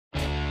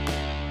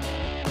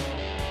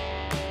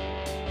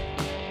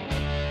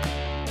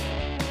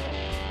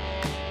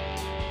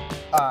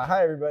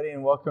Hi, everybody,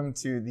 and welcome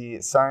to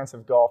the Science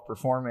of Golf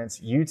Performance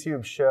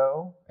YouTube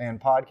show and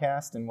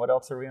podcast. And what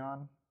else are we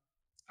on?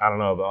 I don't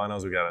know, but all I know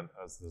is we got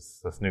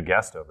this new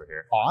guest over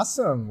here.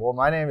 Awesome. Well,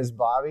 my name is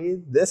Bobby.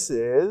 This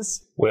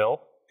is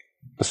Will,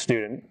 the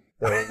student.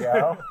 There you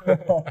go.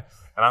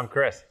 And I'm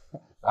Chris.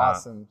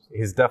 Awesome.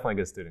 He's definitely a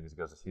good student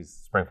because he's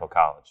Springfield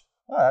College.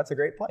 Oh, that's a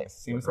great place.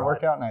 Seems to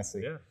work out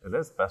nicely. Yeah, it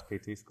is. Best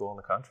PT school in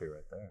the country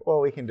right there. Well,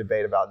 we can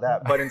debate about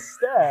that. But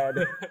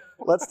instead,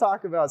 let's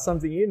talk about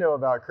something you know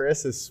about,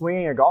 Chris, is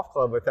swinging a golf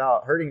club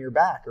without hurting your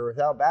back or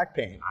without back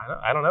pain.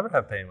 I don't ever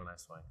have pain when I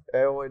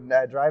swing.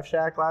 At Drive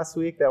Shack last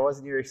week, that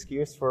wasn't your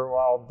excuse for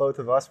while both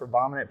of us were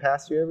bombing it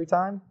past you every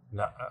time?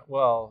 No,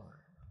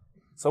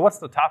 so what's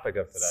the topic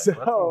of today? Let's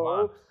move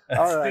on.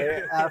 All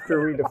right,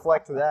 after we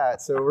deflect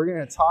that, so we're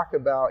going to talk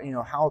about,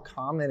 how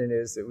common it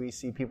is that we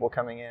see people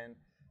coming in,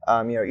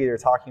 either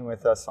talking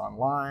with us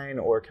online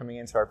or coming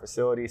into our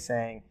facility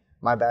saying,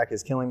 my back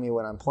is killing me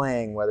when I'm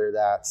playing, whether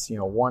that's,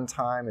 one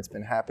time, it's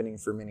been happening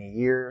for many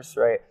years,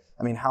 right?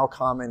 I mean, how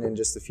common in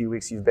just a few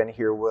weeks you've been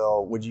here,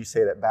 Will, would you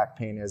say that back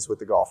pain is with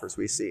the golfers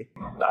we see?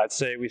 I'd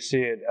say we see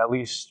it at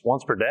least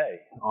once per day,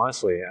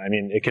 honestly. I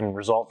mean, it can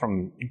result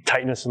from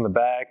tightness in the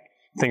back,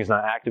 things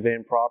not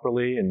activating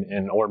properly,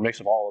 or a mix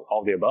of all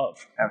of the above.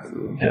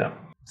 Absolutely. Yeah.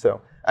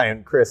 So,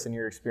 and Chris, in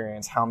your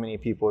experience, how many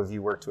people have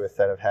you worked with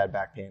that have had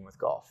back pain with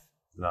golf?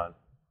 None.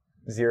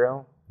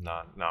 Zero?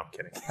 None. No, I'm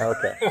kidding.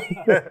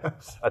 Okay.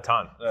 A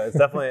ton. It's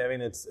definitely,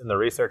 it's in the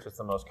research, it's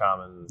the most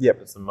common. Yep.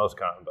 It's the most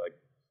common, but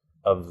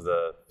of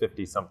the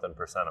 50-something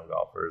percent of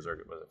golfers, or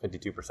was it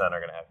 52% are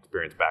going to have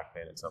experienced back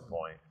pain at some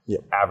point.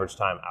 Yep. Average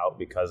time out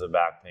because of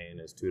back pain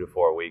is 2 to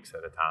 4 weeks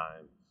at a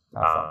time.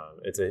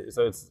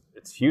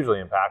 It's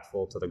hugely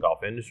impactful to the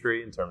golf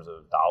industry in terms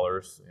of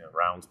dollars,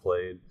 rounds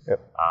played.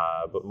 Yep.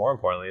 But more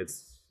importantly,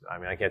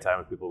 I can't tell how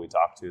many people we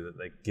talk to that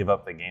they give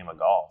up the game of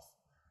golf.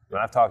 And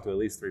I've talked to at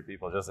least 3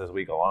 people just this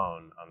week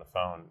alone on the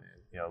phone,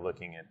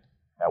 looking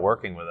at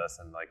working with us,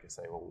 and like I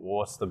say, well,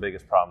 what's the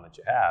biggest problem that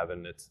you have?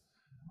 And it's,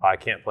 I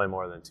can't play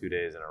more than 2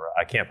 days in a row.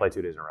 I can't play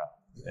 2 days in a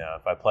row.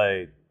 If I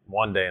play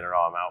 1 day in a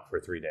row, I'm out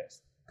for 3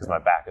 days because my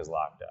back is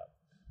locked up.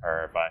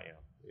 Or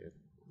if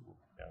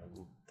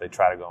they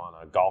try to go on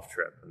a golf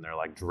trip and they're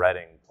like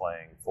dreading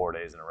playing 4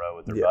 days in a row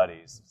with their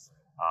buddies.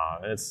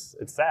 And it's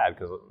sad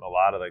because a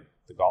lot of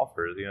the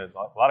golfers,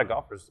 a lot of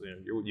golfers,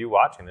 you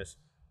watching this,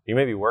 you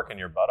may be working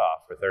your butt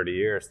off for 30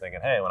 years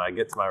thinking, hey, when I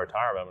get to my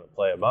retirement, I'm going to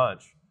play a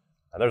bunch.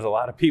 And there's a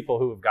lot of people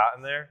who have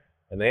gotten there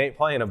and they ain't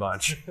playing a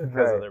bunch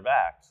because of their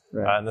back.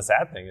 Right. And the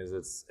sad thing is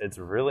it's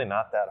really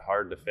not that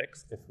hard to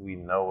fix if we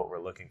know what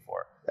we're looking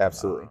for.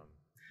 Absolutely.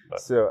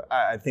 So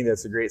I think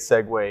that's a great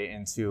segue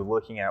into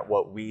looking at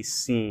what we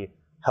see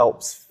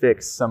helps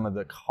fix some of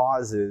the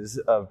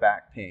causes of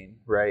back pain,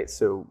 right?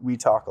 So we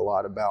talk a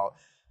lot about,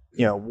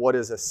 what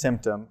is a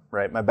symptom,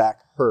 right? My back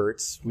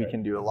hurts. We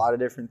can do a lot of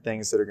different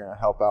things that are going to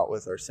help out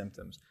with our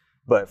symptoms.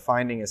 But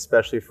finding,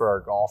 especially for our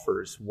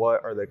golfers,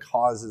 what are the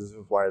causes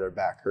of why their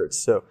back hurts?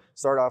 So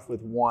start off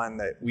with one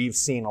that we've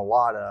seen a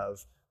lot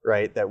of,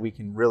 right, that we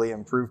can really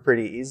improve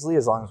pretty easily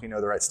as long as we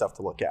know the right stuff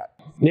to look at.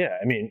 Yeah,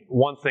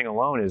 one thing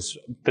alone is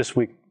this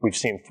week we've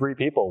seen 3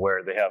 people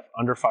where they have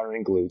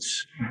underfiring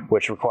glutes,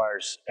 which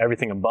requires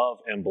everything above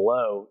and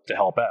below to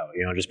help out,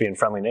 just being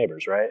friendly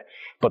neighbors, right?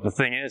 But the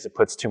thing is, it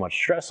puts too much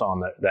stress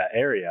on that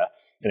area,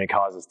 and it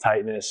causes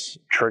tightness,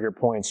 trigger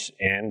points,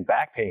 and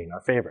back pain,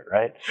 our favorite,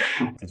 right?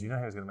 Did you know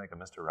he was going to make a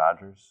Mr.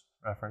 Rogers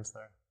reference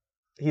there?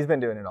 He's been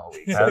doing it all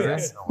week.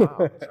 Has he?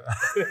 Oh,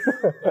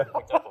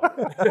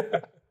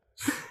 wow.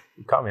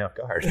 You caught me off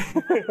guard.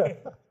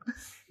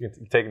 You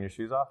taking your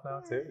shoes off now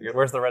too?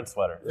 Where's the red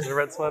sweater? Is there a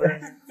red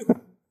sweater?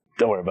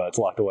 Don't worry about it. It's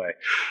locked away.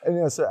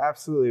 And, so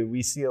absolutely,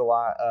 we see a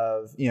lot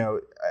of,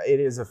 it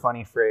is a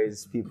funny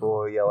phrase.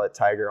 People yell at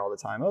Tiger all the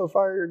time, oh,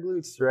 fire your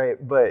glutes, right?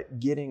 But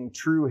getting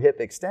true hip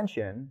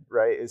extension,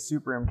 right, is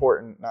super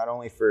important, not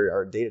only for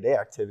our day-to-day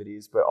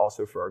activities, but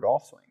also for our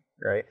golf swing,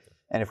 right?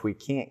 And if we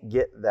can't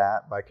get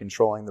that by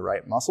controlling the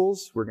right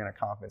muscles, we're going to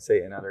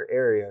compensate in other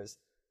areas.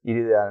 You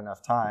do that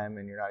enough time,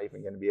 and you're not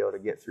even going to be able to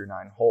get through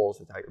 9 holes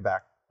without your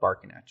back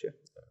barking at you.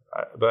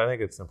 But I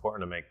think it's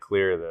important to make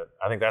clear that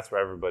I think that's where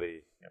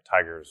everybody,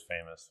 Tiger was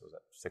famous, was that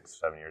 6 or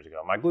 7 years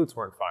ago. My glutes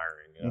weren't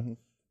firing,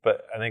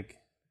 But I think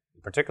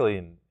particularly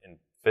in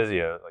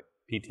physio, like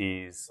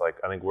PTs,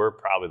 I think we're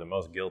probably the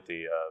most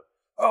guilty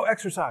of,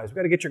 exercise, we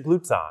got to get your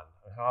glutes on.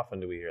 How often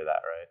do we hear that,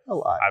 right? A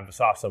lot. I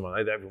saw someone,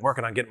 I've been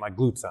working on getting my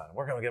glutes on,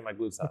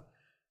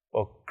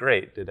 Well,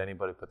 great. Did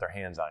anybody put their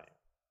hands on you?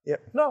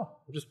 Yep. No,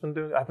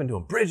 I've been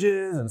doing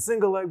bridges and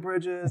single leg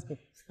bridges.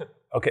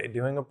 Okay,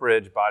 doing a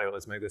bridge bodyweight,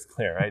 let's make this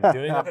clear, right?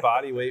 Doing a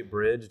bodyweight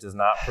bridge does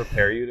not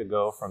prepare you to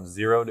go from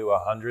 0 to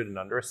 100 in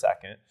under a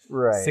second,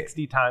 right,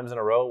 60 times in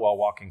a row while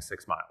walking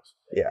 6 miles.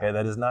 Yeah. Okay,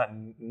 that is not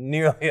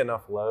nearly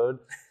enough load.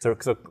 So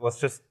let's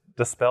just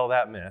dispel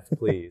that myth,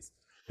 please.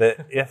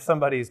 That if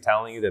somebody's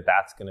telling you that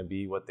that's going to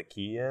be what the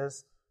key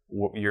is,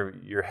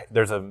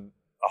 there's a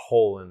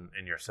hole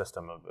in your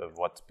system of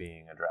what's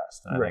being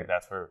addressed. And I think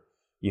that's where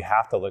you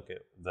have to look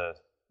at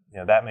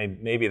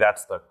maybe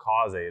that's the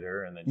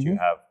causator, and that you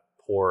have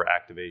poor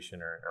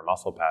activation or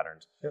muscle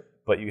patterns. Yep.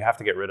 But you have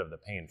to get rid of the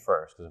pain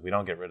first, because if we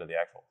don't get rid of the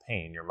actual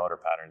pain, your motor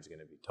pattern is going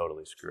to be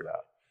totally screwed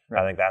up.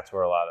 Right. I think that's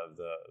where a lot of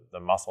the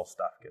muscle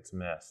stuff gets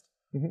missed.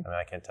 Mm-hmm. I mean,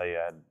 I can't tell you,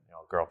 I had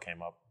a girl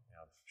came up,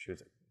 she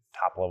was a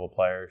top level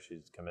player.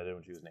 She's committed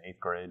when she was in 8th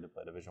grade to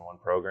play Division I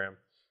program.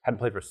 Hadn't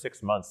played for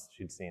 6 months.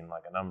 She'd seen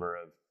like a number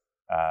of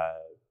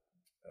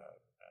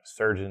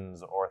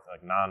surgeons,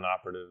 like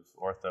non-operative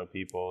ortho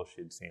people.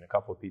 She'd seen a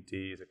couple of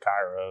PTs, a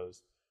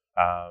chiros,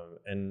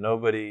 and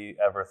nobody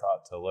ever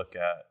thought to look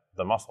at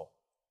the muscle.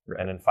 Right.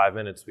 And in 5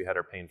 minutes, we had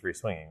her pain-free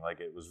swinging. Like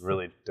it was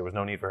really, there was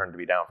no need for her to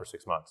be down for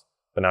 6 months.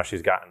 But now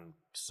she's gotten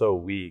so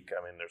weak.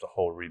 I mean, there's a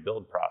whole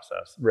rebuild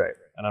process. Right.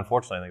 And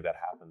unfortunately, I think that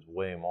happens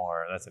way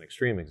more. And that's an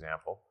extreme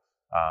example.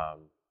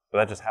 But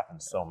that just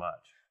happens so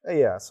much.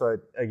 Yeah. So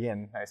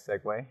again, nice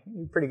segue.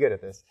 You're pretty good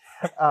at this.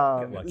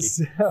 Get lucky.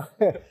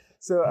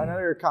 So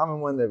another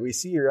common one that we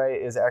see,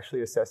 right, is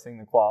actually assessing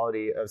the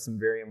quality of some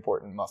very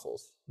important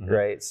muscles, mm-hmm.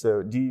 right?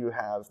 So do you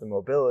have the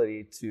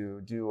mobility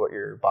to do what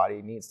your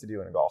body needs to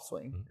do in a golf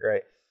swing, mm-hmm.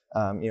 right?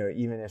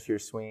 Even if you're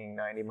swinging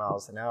 90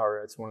 miles an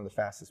hour, it's one of the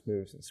fastest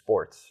moves in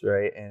sports,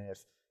 right? And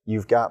if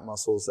you've got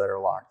muscles that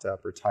are locked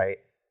up or tight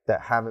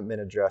that haven't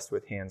been addressed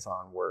with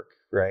hands-on work,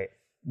 right,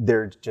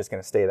 they're just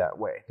going to stay that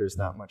way. There's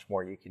not much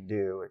more you can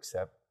do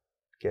except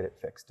get it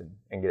fixed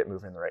and get it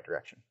moving in the right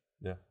direction.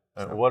 Yeah.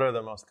 So, what are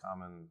the most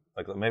common,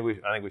 like I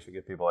think we should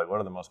give people, like,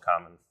 what are the most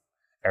common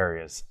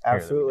areas?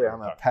 Absolutely. I'm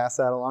going to pass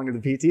that along to the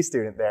PT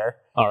student there.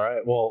 All right.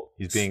 Well,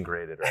 he's being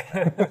graded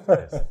right now.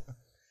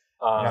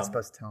 You're not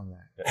supposed to tell him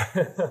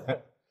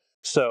that.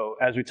 So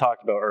as we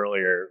talked about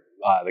earlier,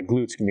 the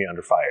glutes can be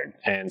underfired.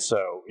 And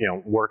so,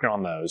 working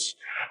on those,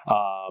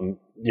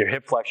 your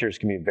hip flexors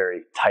can be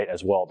very tight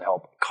as well to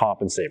help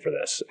compensate for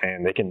this.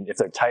 And they can, if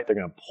they're tight, they're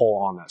going to pull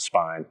on that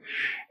spine.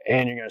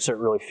 And you're going to start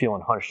really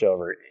feeling hunched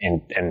over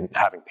and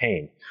having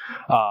pain.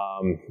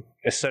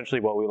 Essentially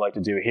what we like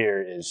to do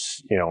here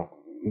is,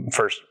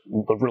 first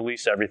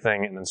release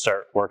everything and then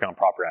start working on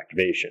proper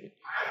activation.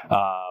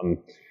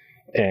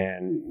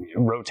 And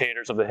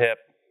rotators of the hip.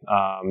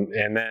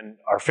 And then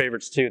our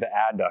favorites too, the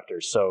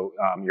adductors. So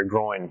your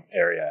groin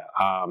area,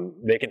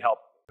 they can help.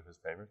 His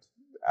favorites?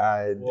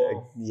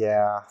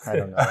 Yeah, I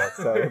don't know what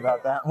to tell you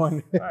about that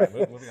one. All right,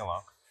 moving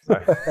along.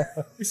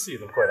 We see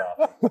them quite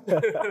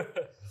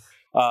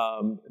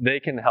often. They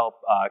can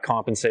help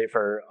compensate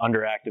for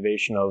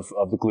underactivation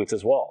of the glutes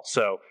as well.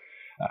 So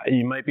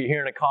you might be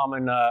hearing a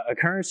common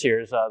occurrence here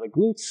is the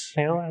glutes,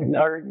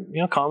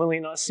 are commonly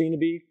not seen to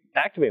be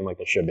activating like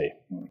they should be.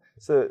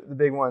 So the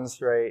big ones,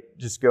 right,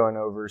 just going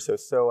over, so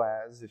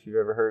psoas, if you've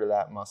ever heard of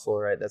that muscle,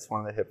 right, that's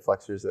one of the hip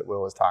flexors that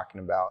Will was talking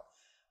about.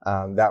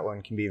 That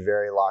one can be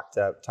very locked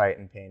up, tight,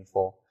 and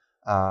painful.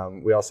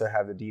 We also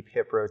have the deep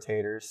hip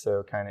rotators,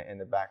 so kind of in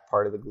the back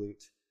part of the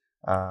glute,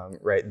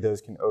 right,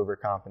 those can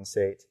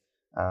overcompensate.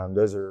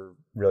 Those are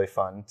really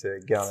fun to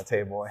get on the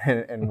table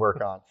and work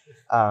on.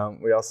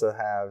 We also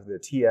have the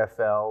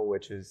TFL,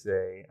 which is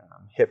a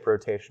hip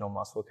rotational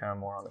muscle, kind of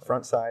more on the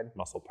front side.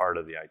 Muscle part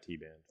of the IT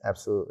band.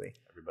 Absolutely.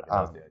 Everybody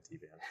knows the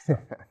IT band.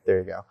 So. There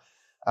you go.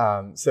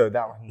 So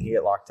that one can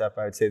get locked up.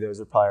 I would say those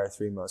are probably our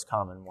 3 most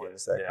common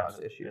ones that cause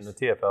issues. And the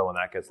TFL, when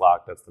that gets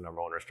locked, that's the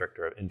number one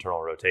restrictor of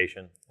internal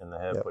rotation in the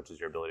hip, Yep. which is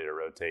your ability to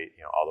rotate,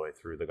 all the way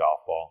through the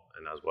golf ball,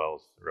 and as well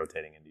as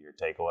rotating into your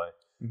takeaway.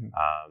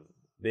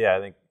 Mm-hmm. I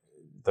think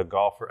the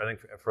golfer,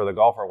 for the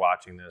golfer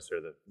watching this,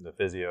 or the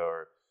physio,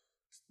 or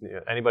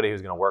anybody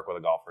who's going to work with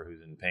a golfer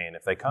who's in pain,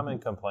 if they come in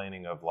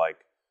complaining of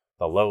like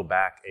the low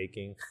back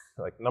aching,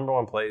 like number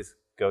one place,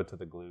 go to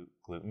the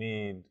glute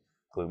med,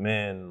 glute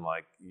min.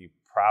 Like you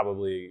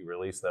probably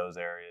release those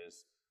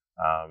areas.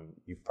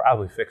 You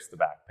probably fix the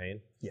back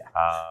pain. Yeah.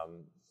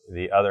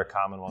 The other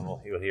common one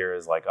we'll hear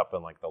is like up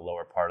in like the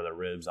lower part of the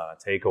ribs on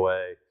a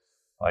takeaway.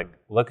 Like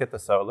look at the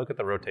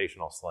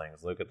rotational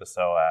slings, look at the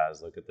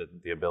psoas, look at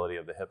the ability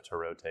of the hip to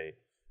rotate.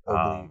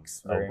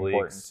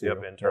 Obliques,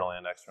 yep, internal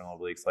and external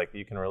obliques. Like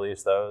you can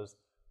release those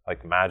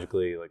like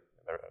magically. Like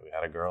we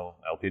had a girl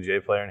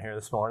LPGA player in here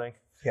this morning.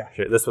 Yeah,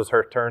 this was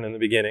her turn in the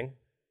beginning.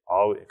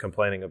 All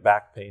complaining of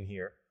back pain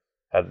here.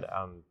 Had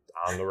on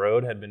the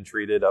road, had been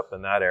treated up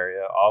in that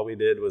area. All we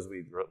did was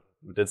we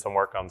did some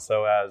work on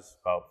psoas,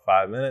 about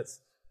 5 minutes.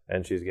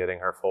 And she's getting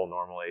her full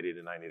normal 80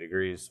 to 90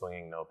 degrees,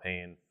 swinging, no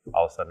pain.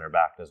 All of a sudden her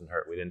back doesn't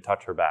hurt. We didn't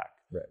touch her back.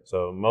 Right.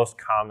 So most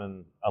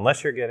common,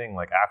 unless you're getting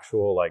like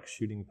actual like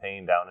shooting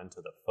pain down into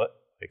the foot,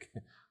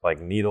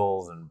 like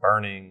needles and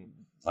burning.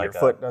 Your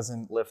foot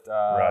doesn't lift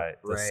up. Right.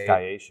 The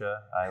sciatia.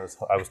 I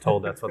was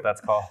told that's what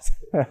that's called.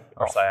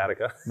 Or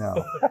sciatica.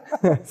 No.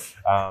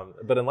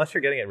 But unless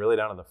you're getting it really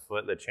down to the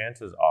foot, the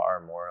chances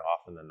are more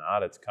often than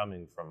not it's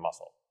coming from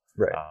muscle.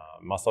 Right.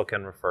 Muscle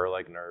can refer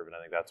like nerve, and I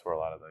think that's where a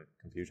lot of the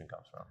confusion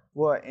comes from.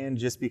 Well, and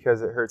just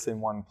because it hurts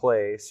in one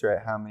place, right?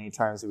 How many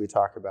times do we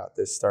talk about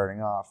this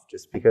starting off?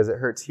 Just because it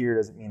hurts here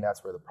doesn't mean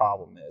that's where the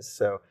problem is.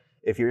 So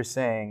if you're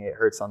saying it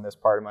hurts on this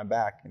part of my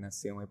back, and that's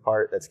the only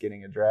part that's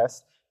getting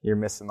addressed, you're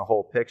missing the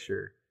whole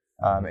picture,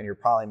 and you're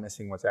probably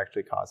missing what's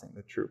actually causing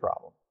the true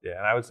problem. Yeah,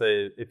 and I would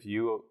say if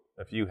you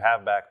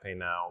have back pain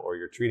now, or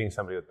you're treating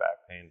somebody with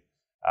back pain,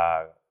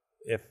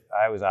 if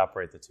I always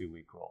operate the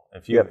 2-week rule.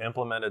 If you've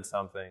implemented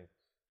something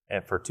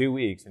and for 2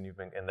 weeks and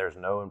there's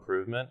no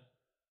improvement,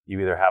 you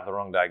either have the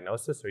wrong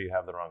diagnosis or you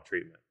have the wrong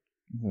treatment,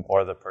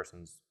 or the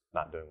person's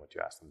not doing what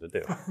you asked them to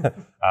do.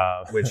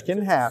 Which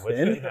can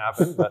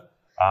happen. But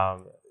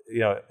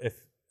if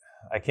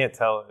I can't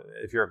tell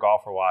if you're a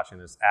golfer watching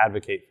this,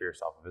 advocate for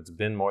yourself. If it's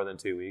been more than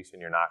 2 weeks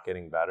and you're not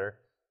getting better,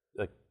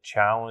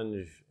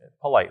 challenge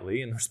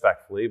politely and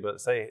respectfully,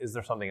 but say, is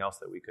there something else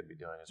that we could be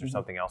doing? Is there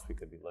something else we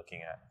could be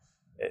looking at?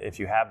 If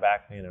you have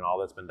back pain and all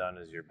that's been done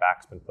is your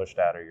back's been pushed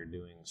out, or you're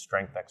doing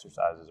strength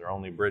exercises or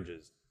only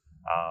bridges,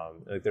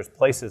 there's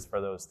places for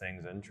those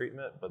things in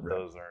treatment, but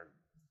those are,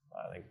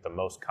 I think, the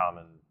most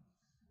common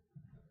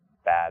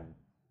bad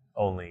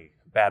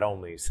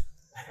onlys.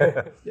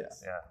 Yeah.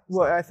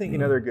 Well, I think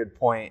another good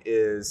point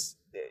is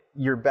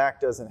your back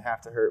doesn't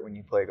have to hurt when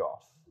you play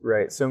golf,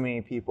 right? So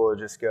many people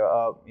just go,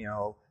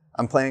 oh,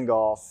 I'm playing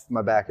golf,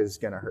 my back is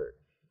going to hurt.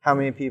 How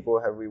many people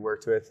have we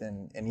worked with,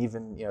 and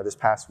even this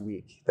past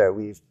week that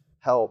we've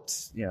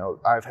helped?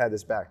 I've had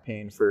this back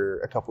pain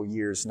for a couple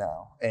years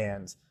now,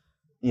 and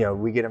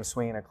we get them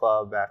swinging a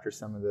club after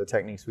some of the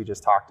techniques we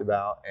just talked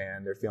about,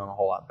 and they're feeling a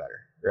whole lot better,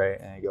 right?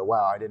 And I go,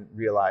 wow, I didn't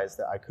realize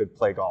that I could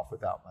play golf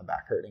without my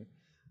back hurting.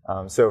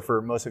 So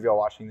for most of y'all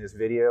watching this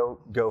video,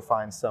 go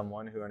find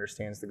someone who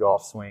understands the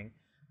golf swing.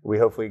 We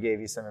hopefully gave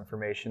you some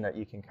information that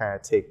you can kind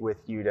of take with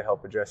you to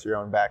help address your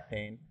own back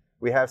pain.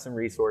 We have some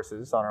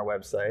resources on our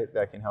website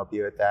that can help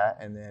you with that.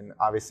 And then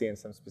obviously in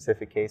some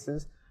specific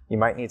cases, you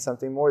might need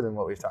something more than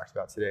what we've talked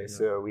about today. Yeah.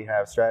 So we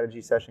have strategy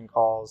session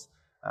calls.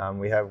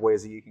 We have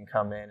ways that you can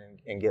come in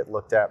and get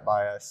looked at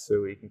by us,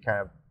 so we can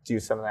kind of do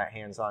some of that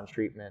hands-on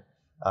treatment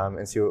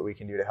and see what we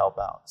can do to help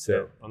out.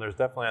 So, and there's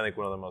definitely, I think,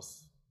 one of the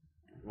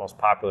most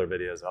popular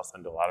videos I'll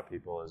send to a lot of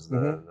people is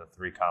the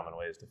 3 common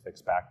ways to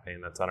fix back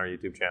pain. That's on our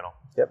YouTube channel.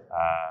 Yep.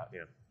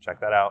 Check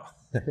that out.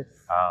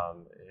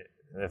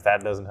 And if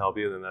that doesn't help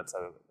you, then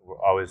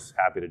we're always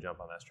happy to jump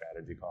on that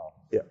strategy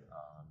call. Yep.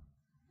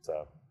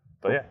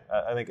 But yeah,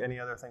 I think any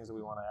other things that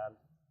we want to add?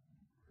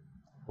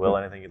 Will,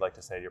 anything you'd like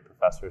to say to your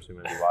professors who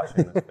may be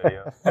watching this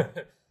video?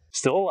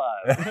 Still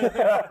alive.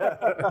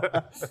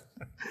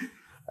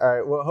 All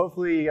right. Well,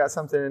 hopefully you got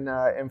something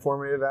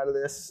informative out of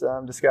this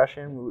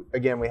discussion.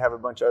 Again, we have a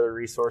bunch of other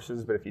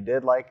resources, but if you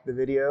did like the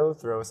video,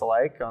 throw us a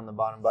like on the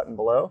bottom button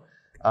below.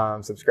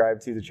 Subscribe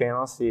to the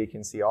channel so you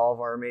can see all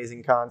of our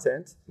amazing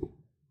content.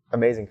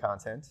 Amazing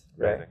content.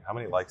 Right? Amazing. How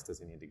many likes does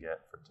he need to get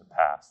to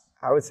pass?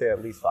 I would say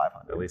at least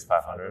 500. At least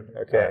 500.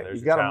 Okay.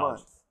 You've got a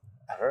month.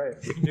 All right.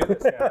 You can do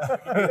this,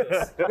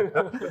 guys. You can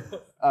do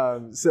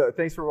this. So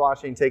thanks for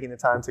watching, taking the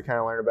time to kind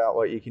of learn about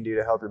what you can do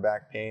to help your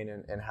back pain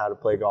and how to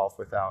play golf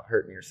without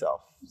hurting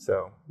yourself.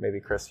 So maybe,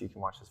 Chris, you can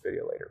watch this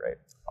video later, right?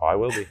 Oh, I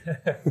will be.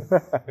 All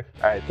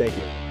right. Thank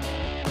you.